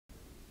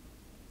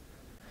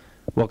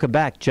Welcome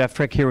back. Jeff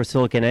Frick here with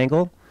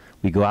SiliconANGLE.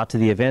 We go out to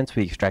the events,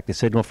 we extract the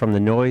signal from the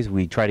noise,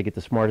 we try to get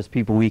the smartest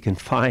people we can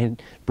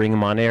find, bring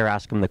them on air,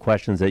 ask them the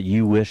questions that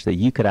you wish that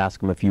you could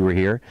ask them if you were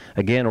here.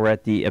 Again, we're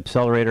at the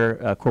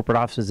Appcelerator corporate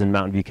offices in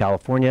Mountain View,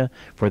 California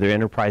for their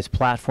enterprise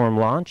platform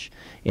launch.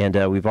 And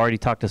we've already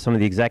talked to some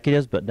of the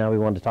executives, but now we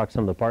want to talk to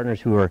some of the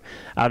partners who are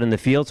out in the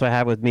field. So I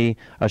have with me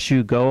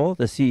Ashu Goel,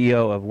 the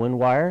CEO of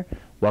Windwire.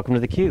 Welcome to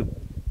theCUBE.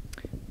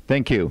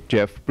 Thank you,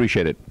 Jeff.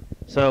 Appreciate it.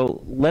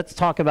 So let's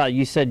talk about,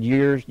 you said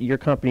your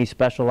company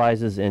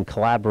specializes in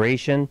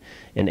collaboration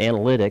and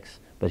analytics,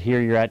 but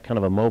here you're at kind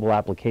of a mobile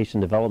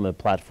application development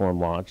platform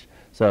launch.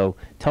 So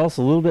tell us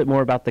a little bit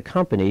more about the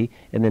company,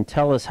 and then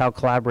tell us how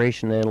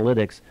collaboration and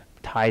analytics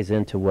ties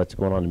into what's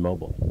going on in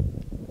mobile.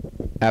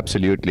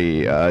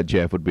 Absolutely,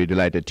 Jeff, would be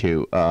delighted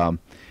to.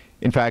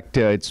 In fact,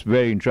 it's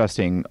very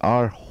interesting.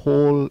 Our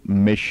whole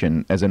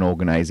mission as an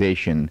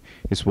organization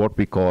is what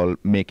we call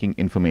making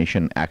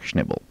information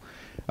actionable.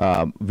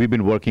 We've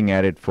been working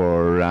at it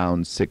for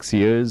around 6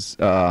 years,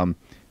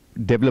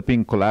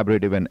 developing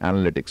collaborative and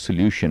analytic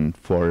solution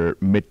for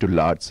mid to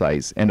large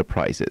size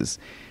enterprises.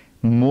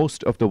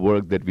 Most of the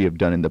work that we have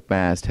done in the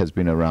past has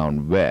been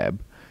around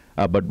web,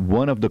 but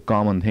one of the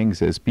common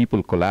things is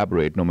people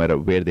collaborate no matter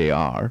where they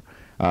are,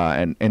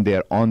 and they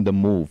are on the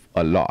move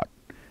a lot.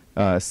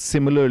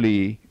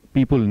 Similarly,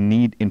 people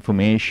need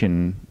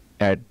information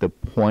at the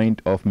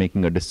point of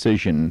making a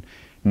decision,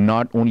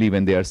 not only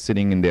when they are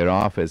sitting in their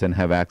office and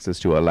have access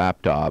to a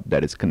laptop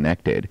that is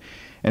connected.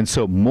 And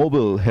so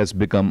mobile has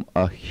become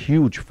a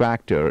huge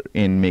factor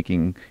in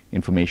making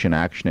information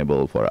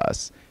actionable for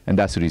us. And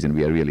that's the reason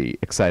we are really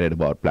excited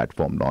about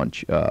platform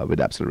launch with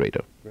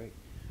Appcelerator. Great.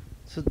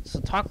 So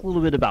talk a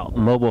little bit about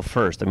mobile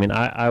first. I mean,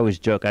 I always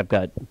joke, I've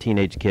got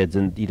teenage kids,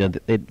 and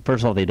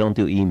first of all, they don't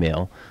do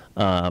email.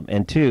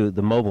 And two,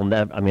 the mobile,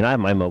 I mean, I have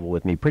my mobile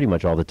with me pretty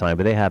much all the time,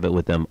 but they have it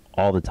with them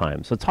all the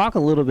time. So talk a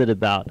little bit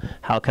about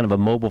how kind of a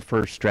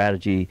mobile-first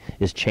strategy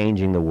is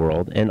changing the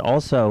world, and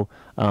also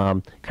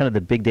kind of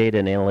the big data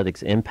and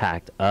analytics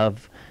impact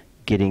of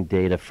getting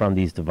data from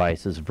these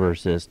devices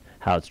versus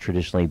how it's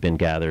traditionally been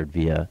gathered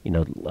via,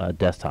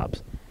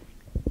 desktops.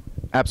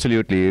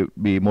 Absolutely,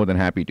 be more than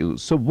happy to.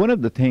 So one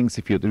of the things,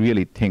 if you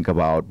really think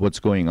about what's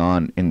going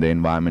on in the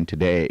environment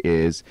today,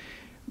 is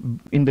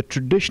in the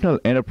traditional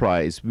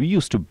enterprise, we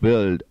used to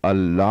build a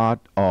lot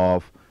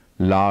of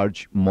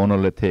large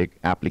monolithic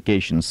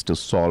applications to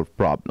solve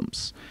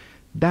problems.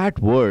 That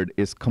word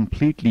is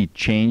completely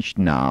changed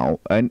now,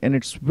 and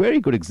it's a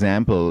very good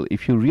example.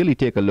 If you really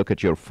take a look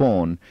at your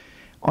phone,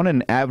 on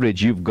an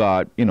average, you've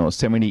got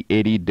 70,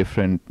 80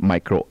 different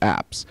micro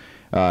apps.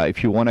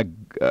 If you want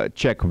to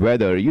check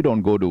weather, you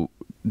don't go to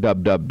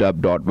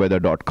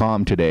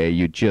www.weather.com today.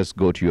 You just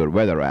go to your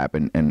weather app,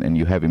 and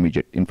you have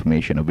immediate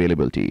information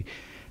availability.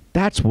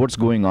 That's what's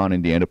going on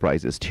in the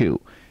enterprises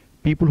too.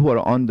 People who are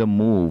on the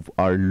move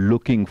are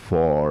looking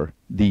for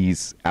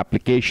these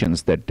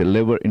applications that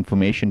deliver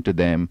information to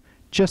them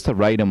just the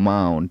right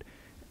amount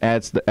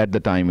at the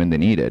time when they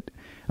need it.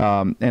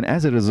 And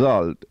as a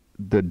result,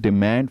 the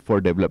demand for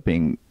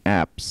developing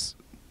apps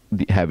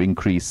have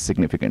increased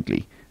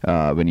significantly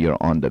when you're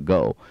on the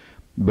go.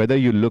 Whether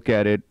you look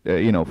at it,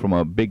 from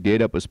a big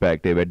data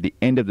perspective, at the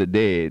end of the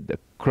day, the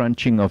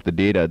crunching of the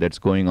data that's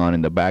going on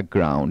in the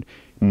background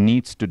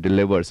needs to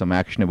deliver some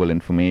actionable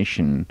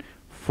information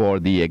for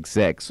the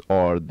execs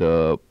or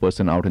the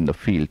person out in the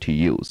field to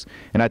use.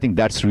 And I think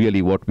that's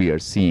really what we are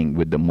seeing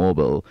with the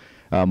mobile.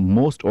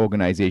 Most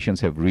organizations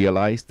have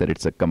realized that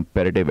it's a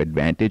competitive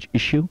advantage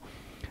issue.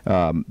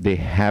 They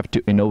have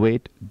to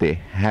innovate. They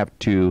have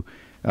to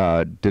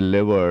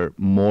deliver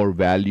more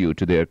value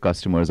to their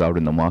customers out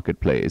in the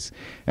marketplace.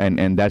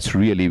 And that's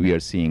really, we are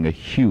seeing a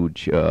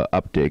huge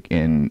uptick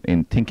in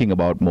thinking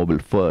about mobile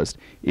first,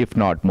 if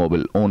not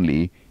mobile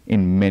only,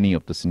 in many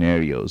of the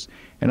scenarios.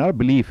 And our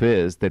belief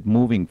is that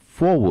moving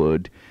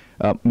forward,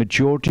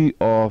 majority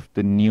of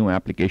the new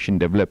application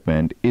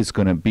development is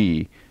going to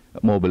be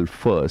mobile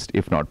first,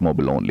 if not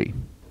mobile only.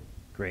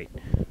 Great.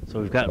 So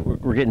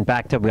we're getting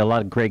backed up. We got a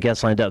lot of great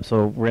guests lined up,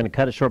 so we're going to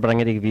cut it short, but I'm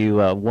going to give you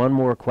one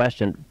more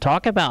question.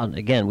 Talk about,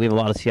 again, we have a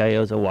lot of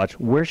CIOs that watch.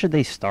 Where should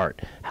they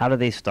start? How do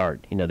they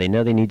start? They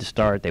know they need to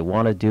start. They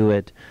want to do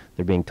it.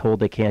 They're being told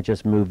they can't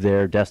just move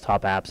their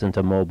desktop apps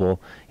into mobile.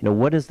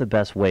 What is the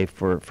best way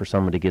for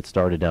someone to get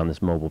started down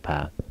this mobile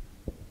path?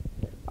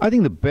 I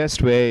think the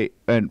best way,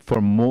 and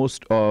for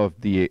most of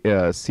the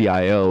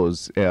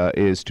CIOs,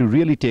 is to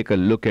really take a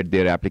look at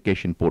their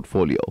application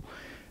portfolio.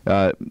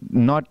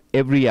 Not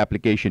every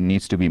application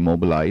needs to be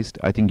mobilized.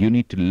 I think you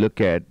need to look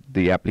at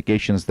the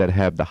applications that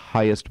have the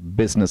highest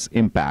business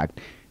impact,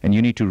 and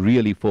you need to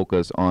really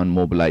focus on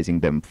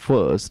mobilizing them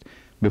first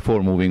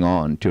before moving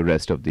on to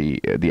rest of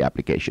the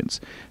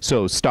applications.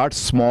 So start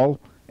small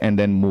and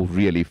then move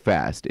really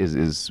fast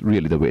is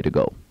really the way to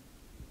go.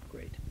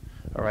 Great.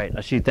 All right,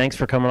 Ashu, thanks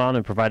for coming on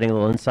and providing a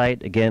little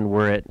insight. Again,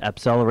 we're at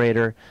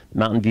Appcelerator,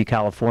 Mountain View,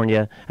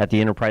 California, at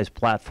the Enterprise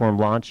Platform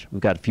launch.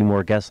 We've got a few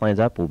more guest lines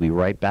up. We'll be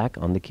right back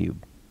on theCUBE.